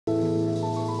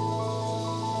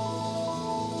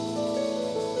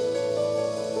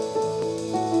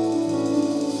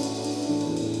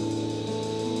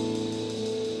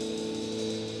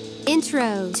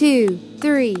Intro 2,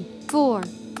 3, 4,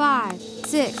 5,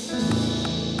 6.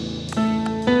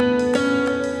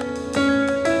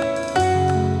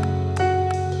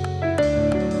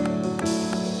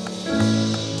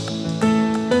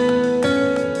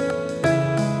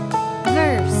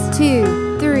 Verse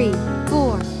 2, 3,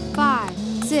 4, 5,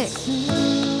 6.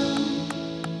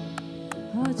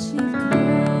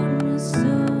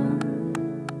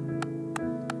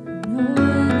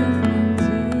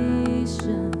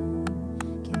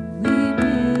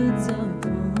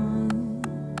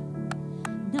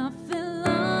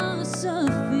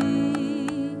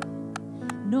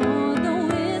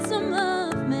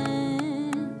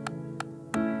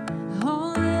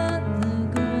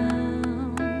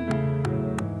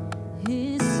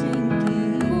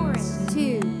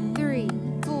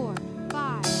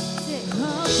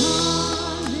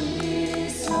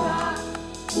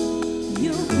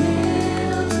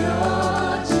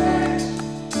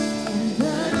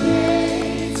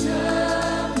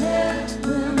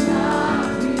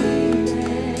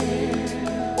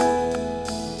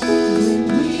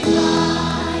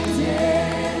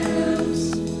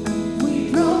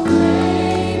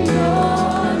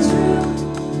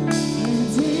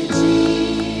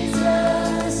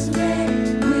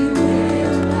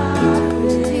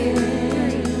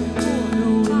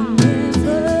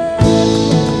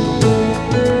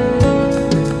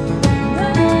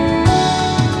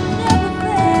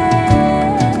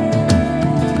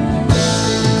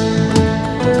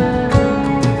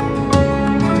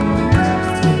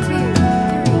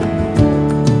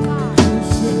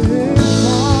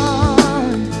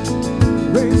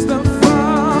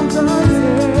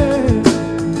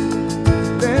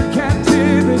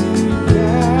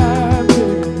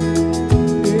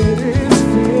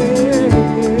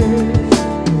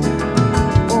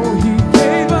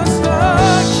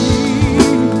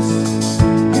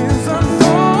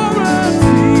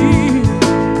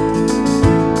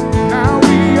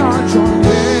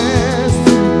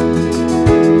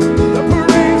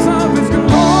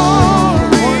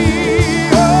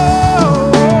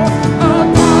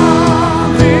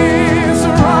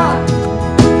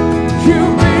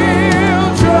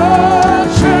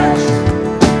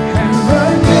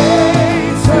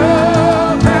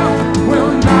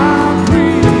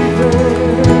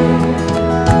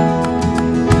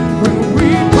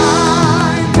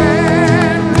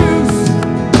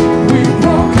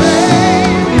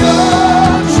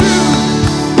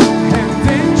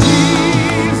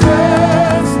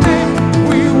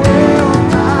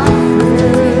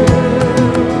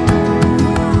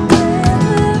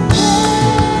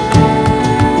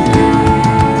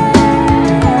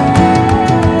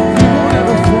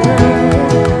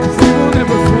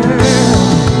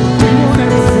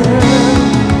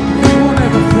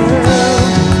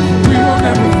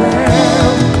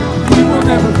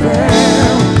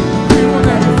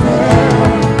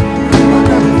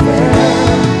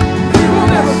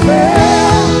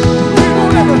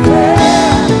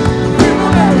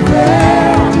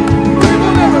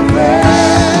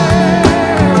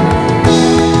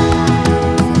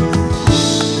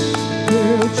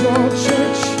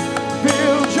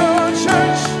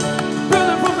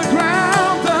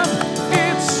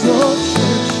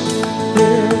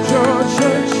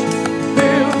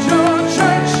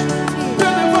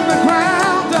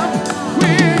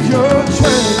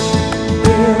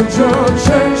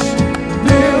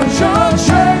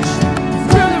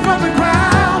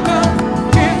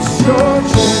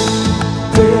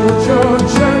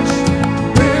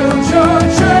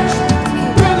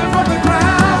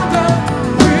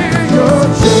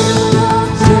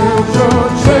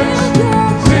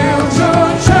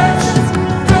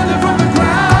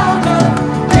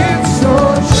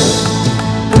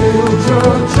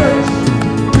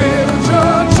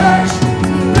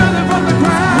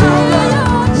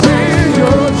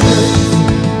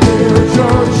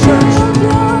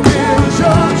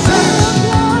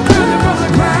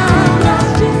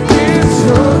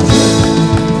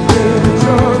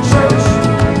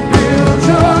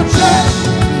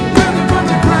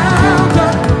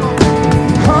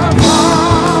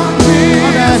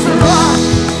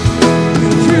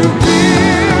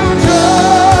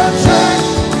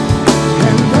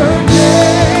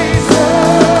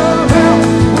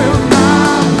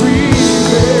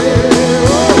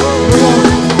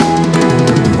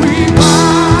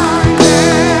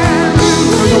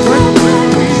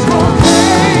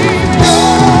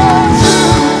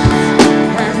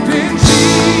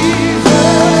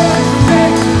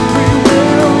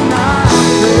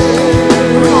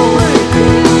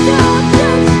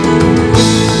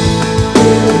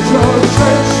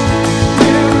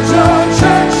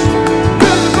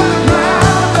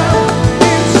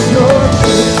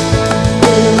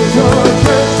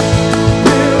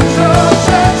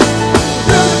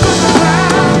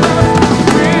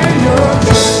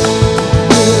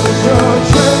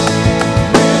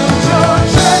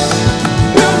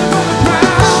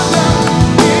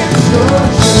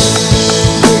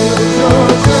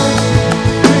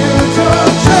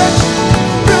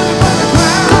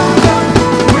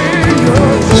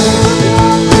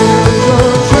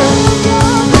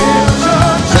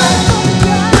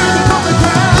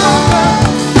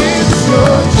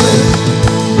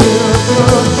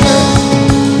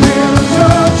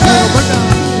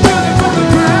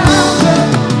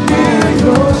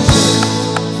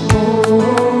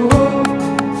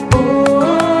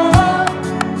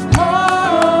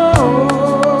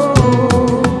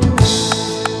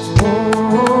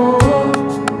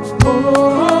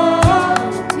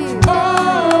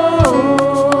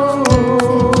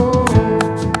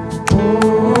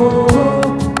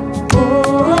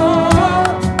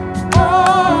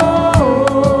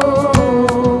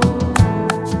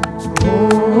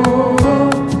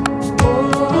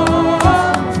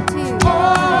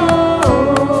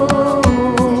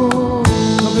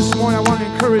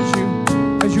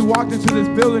 as you walked into this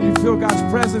building, you feel God's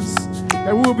presence.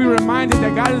 That we will be reminded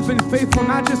that God has been faithful,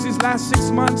 not just these last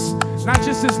 6 months, not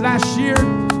just this last year,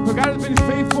 but God has been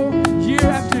faithful year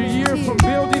after year from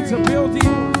building to building.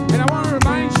 And I want to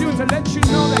remind you to let you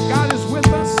know that God is with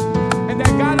us and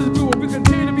that God will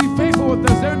continue to be faithful with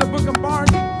us. There in the book of Mark,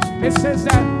 it says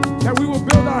that we will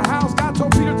build our house.